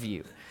love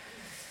you.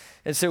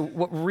 And so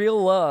what real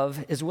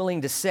love is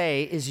willing to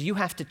say is you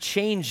have to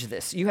change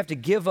this. You have to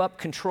give up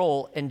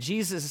control. And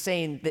Jesus is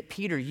saying that,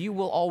 Peter, you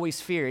will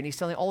always fear. And he's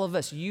telling all of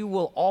us, you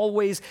will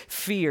always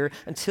fear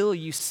until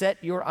you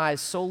set your eyes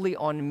solely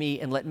on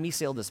me and let me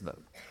sail this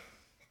boat.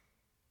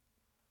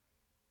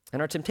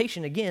 And our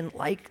temptation, again,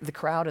 like the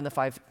crowd in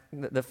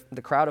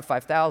the crowd of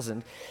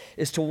 5,000,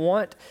 is to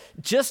want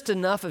just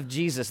enough of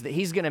Jesus that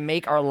he's going to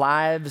make our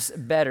lives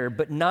better,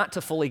 but not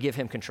to fully give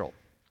him control.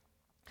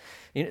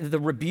 The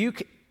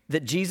rebuke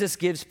that Jesus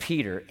gives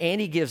Peter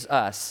and he gives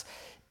us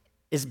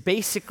is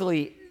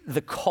basically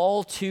the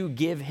call to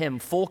give him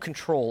full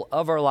control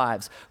of our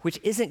lives, which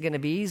isn't going to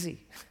be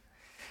easy.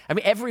 I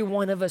mean, every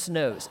one of us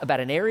knows about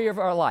an area of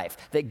our life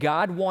that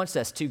God wants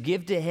us to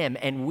give to him,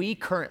 and we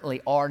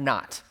currently are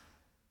not.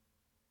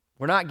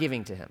 We're not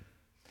giving to him.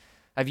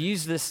 I've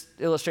used this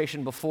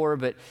illustration before,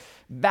 but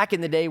back in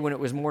the day when it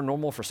was more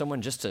normal for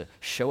someone just to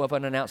show up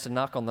unannounced and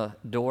knock on the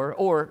door,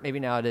 or maybe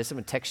nowadays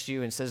someone texts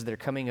you and says they're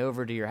coming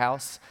over to your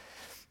house.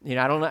 You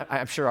know, I don't know,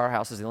 I'm sure our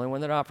house is the only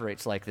one that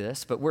operates like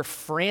this, but we're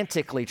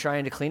frantically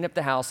trying to clean up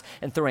the house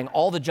and throwing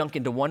all the junk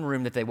into one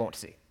room that they won't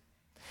see.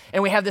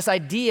 And we have this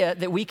idea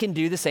that we can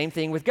do the same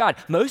thing with God.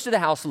 Most of the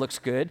house looks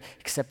good,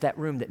 except that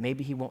room that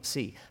maybe he won't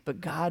see. But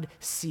God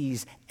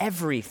sees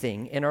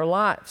everything in our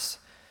lives.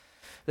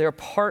 There are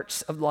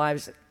parts of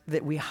lives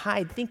that we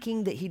hide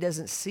thinking that he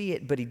doesn't see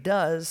it, but he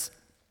does.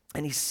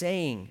 And he's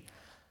saying,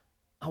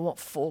 I want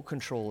full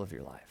control of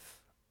your life.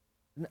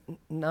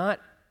 Not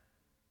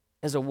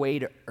as a way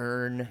to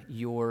earn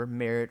your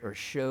merit or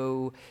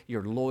show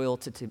your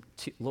loyalty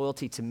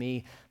to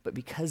me, but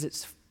because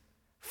it's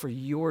for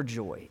your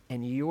joy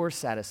and your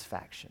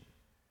satisfaction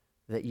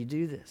that you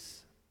do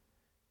this.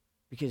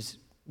 Because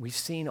we've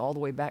seen all the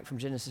way back from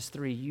Genesis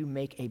 3, you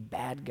make a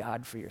bad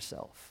God for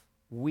yourself.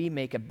 We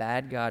make a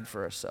bad God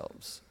for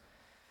ourselves.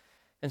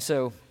 And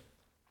so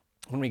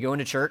when we go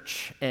into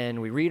church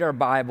and we read our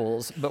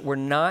Bibles, but we're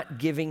not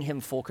giving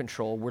him full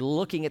control, we're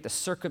looking at the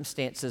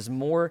circumstances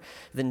more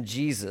than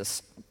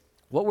Jesus,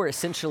 what we're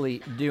essentially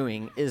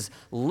doing is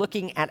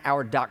looking at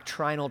our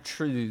doctrinal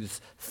truths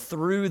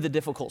through the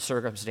difficult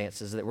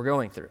circumstances that we're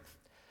going through.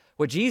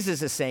 What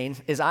Jesus is saying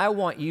is, I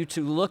want you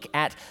to look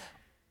at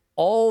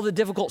all the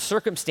difficult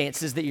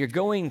circumstances that you're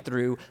going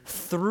through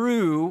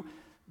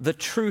the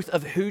truth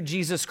of who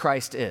Jesus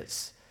Christ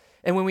is.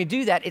 And when we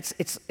do that,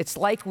 it's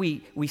like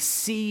we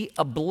see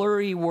a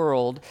blurry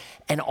world,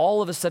 and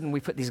all of a sudden we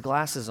put these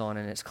glasses on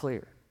and it's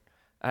clear.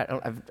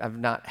 I've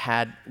not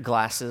had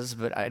glasses,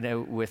 but I know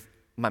with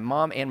my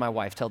mom and my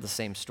wife tell the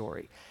same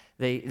story.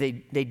 They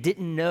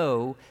didn't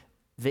know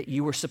that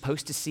you were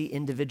supposed to see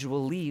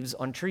individual leaves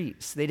on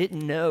trees. They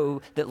didn't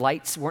know that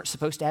lights weren't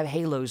supposed to have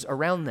halos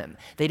around them.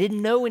 They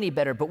didn't know any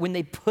better, but when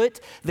they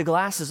put the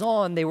glasses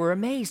on, they were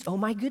amazed. Oh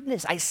my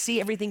goodness, I see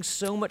everything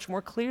so much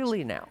more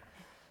clearly now.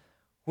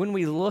 When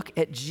we look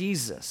at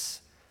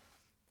Jesus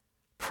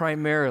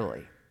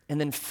primarily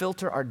and then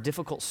filter our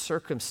difficult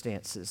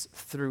circumstances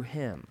through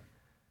him,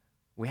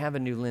 we have a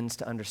new lens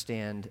to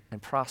understand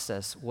and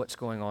process what's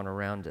going on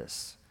around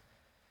us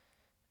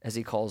as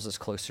he calls us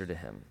closer to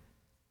him.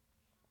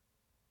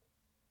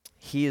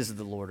 He is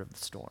the Lord of the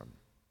storm.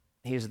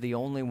 He is the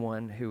only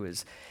one who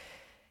is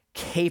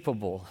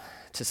capable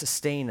to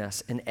sustain us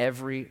in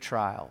every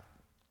trial.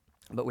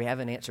 But we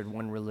haven't answered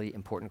one really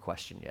important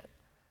question yet.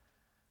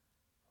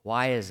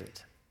 Why is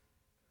it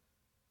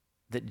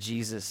that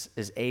Jesus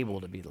is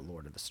able to be the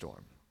Lord of the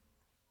storm?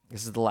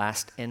 This is the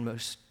last and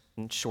most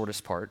and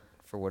shortest part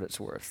for what it's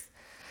worth.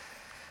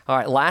 All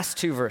right, last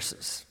two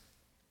verses.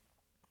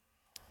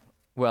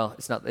 Well,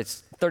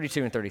 it's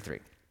 32 and 33.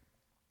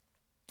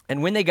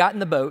 And when they got in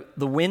the boat,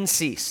 the wind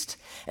ceased,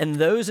 and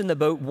those in the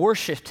boat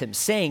worshiped him,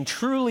 saying,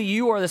 "Truly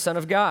you are the Son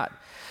of God."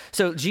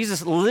 So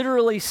Jesus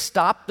literally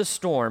stopped the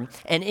storm,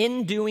 and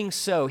in doing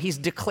so, he's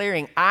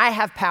declaring, I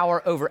have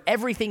power over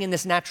everything in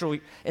this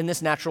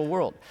natural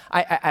world.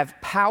 I have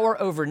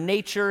power over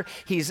nature.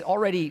 He's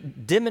already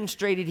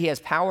demonstrated he has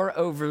power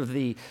over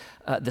the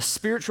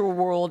spiritual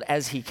world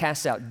as he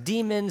casts out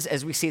demons.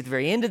 As we see at the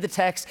very end of the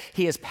text,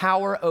 he has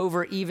power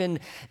over even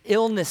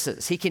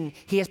illnesses.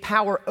 He has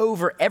power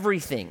over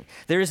everything.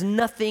 There is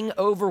nothing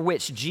over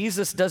which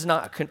Jesus does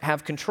not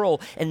have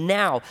control. And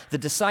now the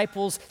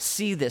disciples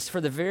see this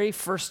for the very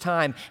first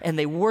time, and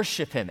they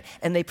worship him,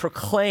 and they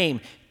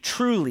proclaim,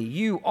 "Truly,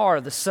 you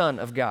are the Son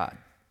of God."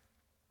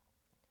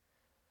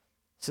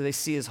 So they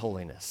see his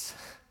holiness,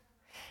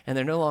 and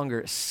they're no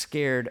longer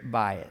scared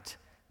by it.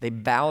 They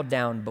bow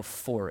down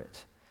before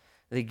it.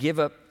 They give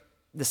up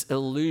this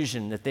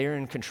illusion that they're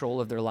in control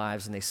of their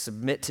lives, and they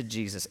submit to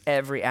Jesus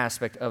every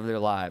aspect of their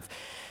life.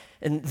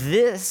 And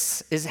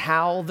this is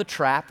how the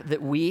trap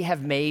that we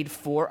have made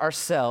for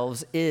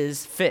ourselves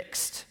is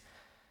fixed.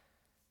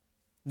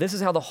 This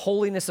is how the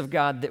holiness of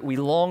God that we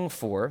long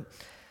for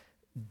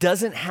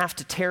doesn't have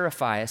to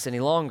terrify us any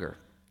longer.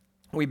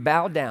 We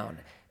bow down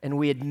and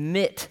we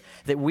admit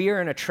that we are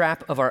in a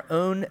trap of our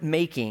own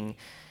making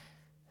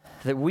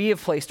that we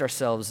have placed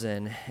ourselves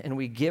in, and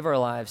we give our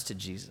lives to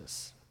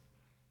Jesus.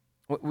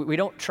 We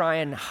don't try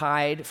and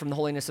hide from the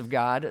holiness of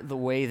God the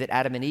way that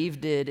Adam and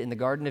Eve did in the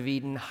Garden of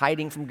Eden,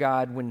 hiding from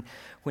God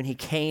when he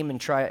came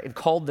and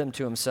called them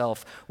to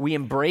himself. We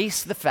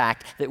embrace the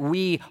fact that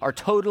we are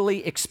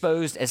totally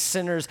exposed as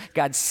sinners.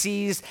 God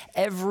sees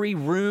every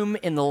room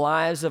in the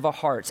lives of our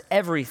hearts,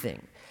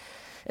 everything.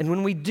 And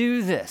when we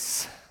do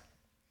this,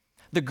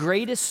 the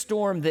greatest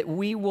storm that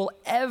we will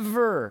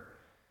ever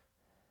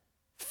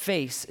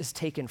face is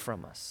taken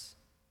from us.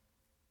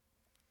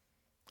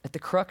 At the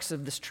crux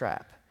of this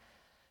trap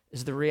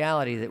is the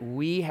reality that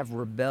we have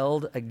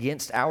rebelled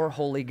against our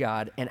holy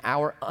God, and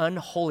our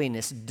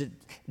unholiness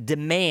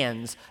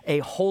demands a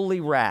holy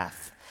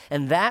wrath.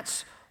 And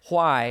that's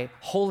why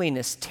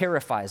holiness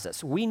terrifies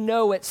us. We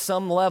know at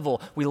some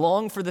level we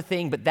long for the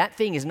thing, but that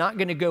thing is not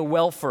going to go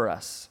well for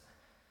us.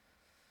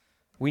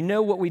 We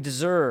know what we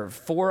deserve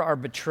for our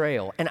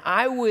betrayal. And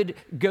I would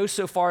go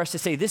so far as to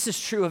say this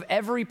is true of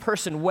every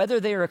person,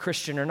 whether they are a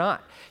Christian or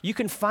not. You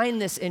can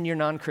find this in your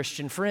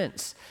non-Christian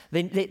friends.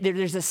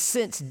 There's a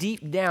sense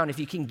deep down, if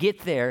you can get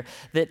there,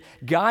 that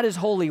God is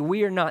holy,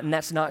 we are not, and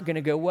that's not going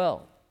to go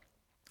well.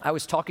 I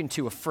was talking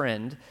to a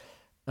friend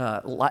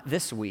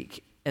this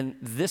week, and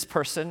this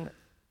person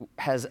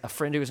has a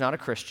friend who is not a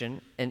Christian,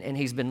 and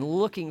he's been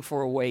looking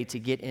for a way to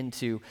get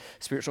into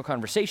spiritual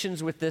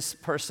conversations with this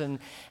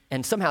person,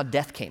 and somehow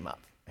death came up.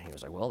 And he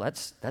was like, well,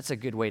 that's a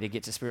good way to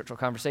get to spiritual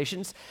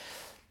conversations.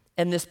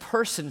 And this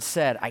person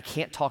said, I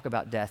can't talk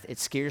about death. It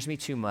scares me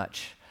too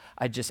much.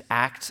 I just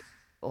act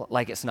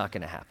like it's not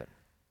going to happen.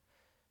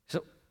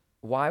 So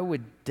why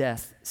would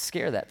death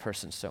scare that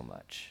person so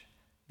much?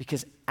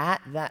 Because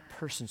at that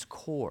person's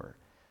core,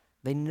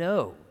 they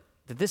know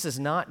that this is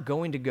not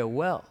going to go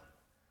well.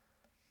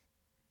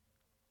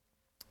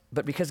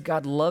 But because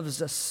God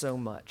loves us so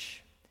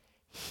much,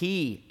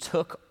 he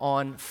took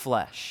on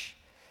flesh.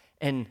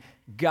 And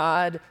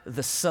God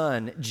the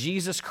Son,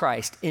 Jesus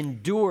Christ,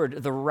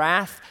 endured the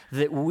wrath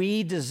that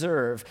we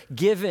deserve,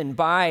 given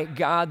by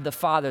God the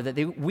Father,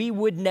 that we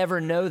would never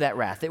know that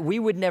wrath, that we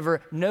would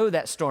never know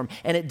that storm.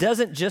 And it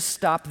doesn't just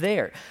stop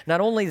there.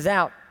 Not only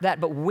that,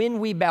 but when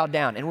we bow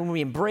down and when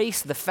we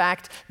embrace the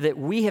fact that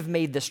we have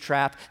made this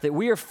trap, that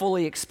we are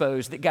fully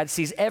exposed, that God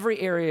sees every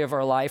area of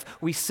our life,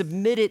 we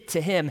submit it to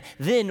him,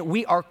 then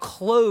we are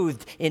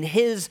clothed in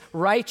his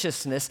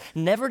righteousness,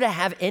 never to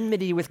have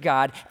enmity with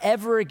God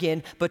ever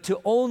again, but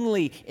to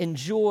only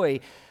enjoy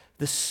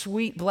the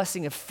sweet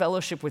blessing of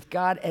fellowship with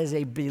God as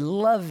a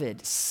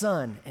beloved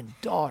son and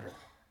daughter.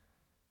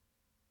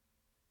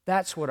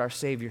 That's what our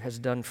Savior has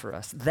done for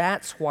us.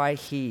 That's why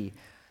he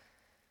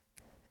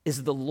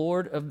is the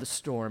Lord of the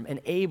storm and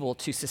able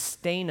to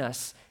sustain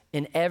us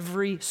in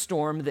every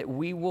storm that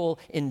we will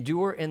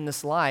endure in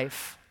this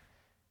life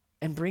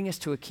and bring us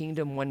to a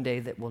kingdom one day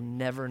that will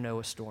never know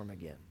a storm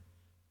again.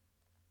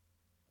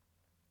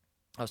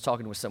 I was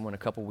talking with someone a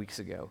couple weeks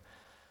ago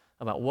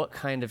about what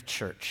kind of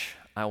church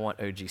I want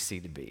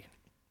OGC to be.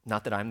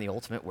 Not that I'm the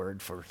ultimate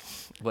word for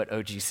what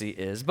OGC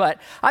is, but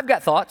I've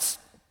got thoughts.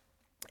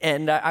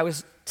 And I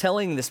was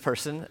telling this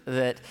person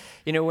that,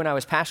 when I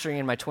was pastoring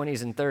in my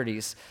 20s and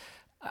 30s,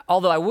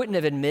 although I wouldn't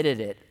have admitted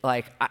it,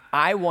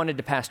 I wanted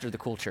to pastor the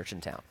cool church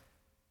in town.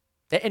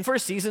 And for a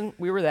season,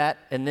 we were that,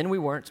 and then we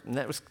weren't, and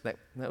that was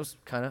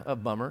kind of a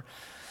bummer.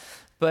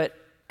 But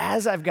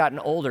as I've gotten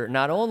older,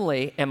 not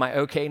only am I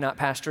okay not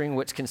pastoring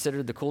what's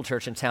considered the cool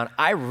church in town,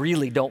 I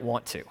really don't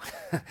want to.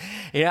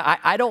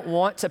 I don't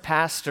want to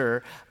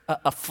pastor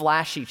a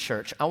flashy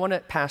church. I want to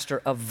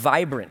pastor a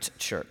vibrant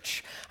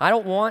church. I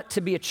don't want to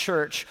be a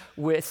church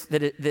whose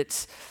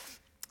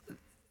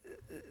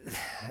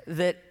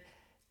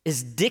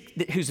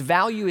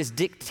value is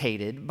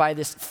dictated by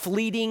this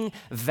fleeting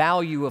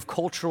value of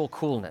cultural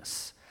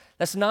coolness.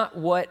 That's not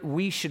what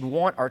we should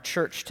want our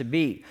church to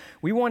be.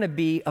 We want to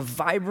be a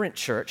vibrant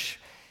church,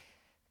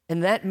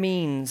 and that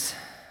means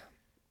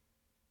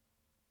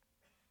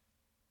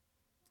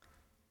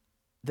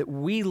that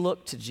we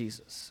look to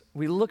Jesus.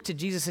 We look to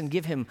Jesus and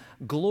give him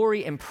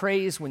glory and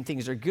praise when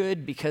things are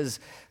good, because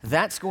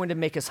that's going to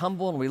make us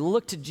humble. And we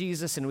look to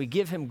Jesus and we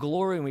give him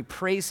glory and we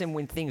praise him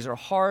when things are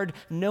hard,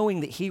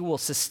 knowing that he will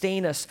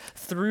sustain us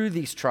through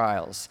these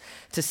trials,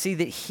 to see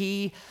that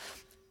he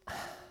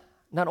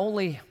not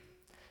only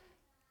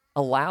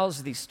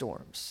allows these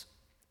storms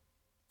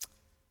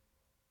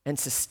and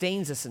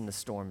sustains us in the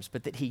storms,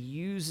 but that he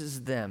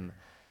uses them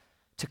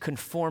to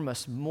conform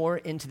us more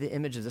into the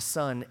image of the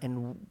Son.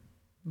 And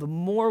the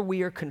more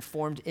we are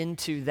conformed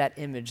into that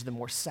image, the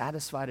more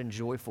satisfied and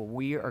joyful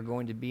we are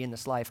going to be in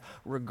this life,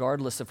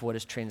 regardless of what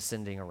is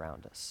transcending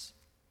around us.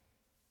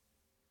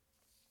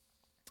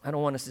 I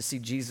don't want us to see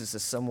Jesus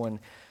as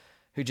someone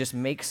who just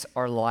makes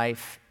our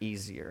life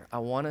easier. I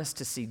want us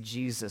to see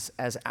Jesus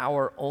as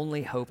our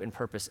only hope and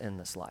purpose in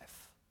this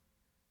life.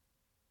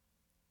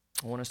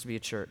 I want us to be a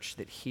church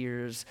that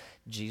hears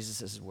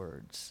Jesus'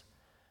 words.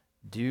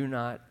 Do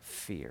not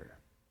fear,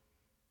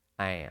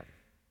 I am.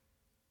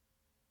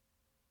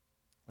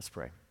 Let's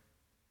pray.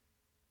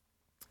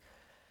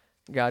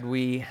 God,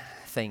 we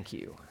thank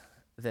you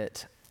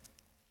that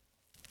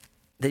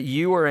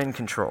you are in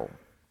control.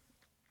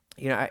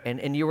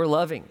 And you were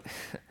loving.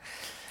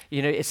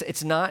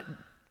 It's not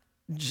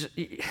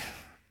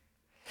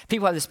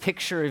people have this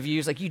picture of you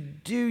as like you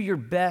do your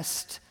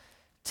best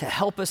to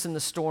help us in the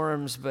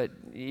storms, but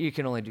you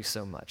can only do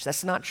so much.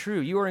 That's not true.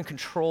 You are in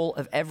control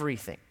of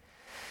everything.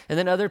 And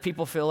then other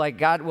people feel like,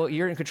 God, well,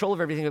 you're in control of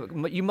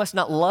everything, but you must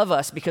not love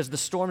us because the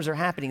storms are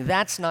happening.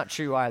 That's not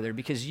true either,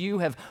 because you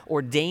have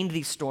ordained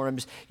these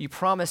storms. You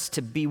promise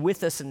to be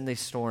with us in these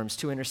storms,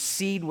 to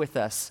intercede with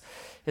us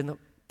in the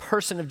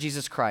person of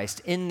Jesus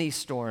Christ in these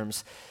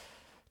storms,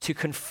 to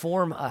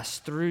conform us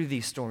through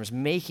these storms,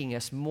 making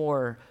us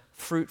more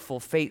fruitful,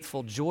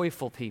 faithful,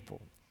 joyful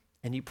people.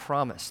 And you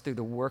promise through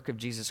the work of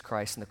Jesus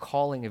Christ and the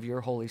calling of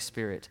your Holy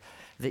Spirit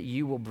that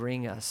you will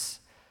bring us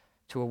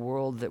to a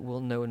world that will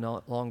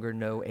no longer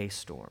know a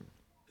storm.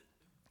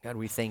 God,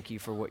 we thank you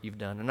for what you've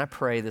done. And I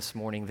pray this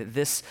morning that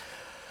this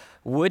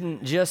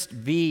wouldn't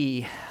just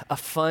be a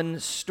fun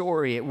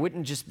story. It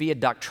wouldn't just be a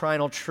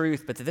doctrinal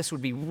truth, but that this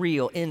would be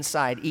real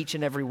inside each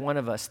and every one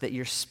of us, that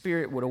your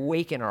Spirit would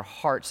awaken our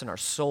hearts and our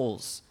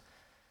souls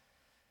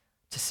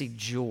to see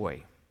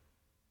joy.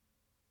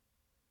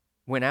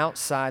 When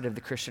outside of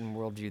the Christian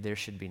worldview, there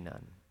should be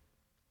none.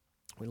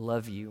 We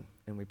love you,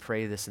 and we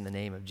pray this in the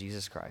name of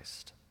Jesus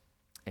Christ.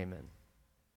 Amen.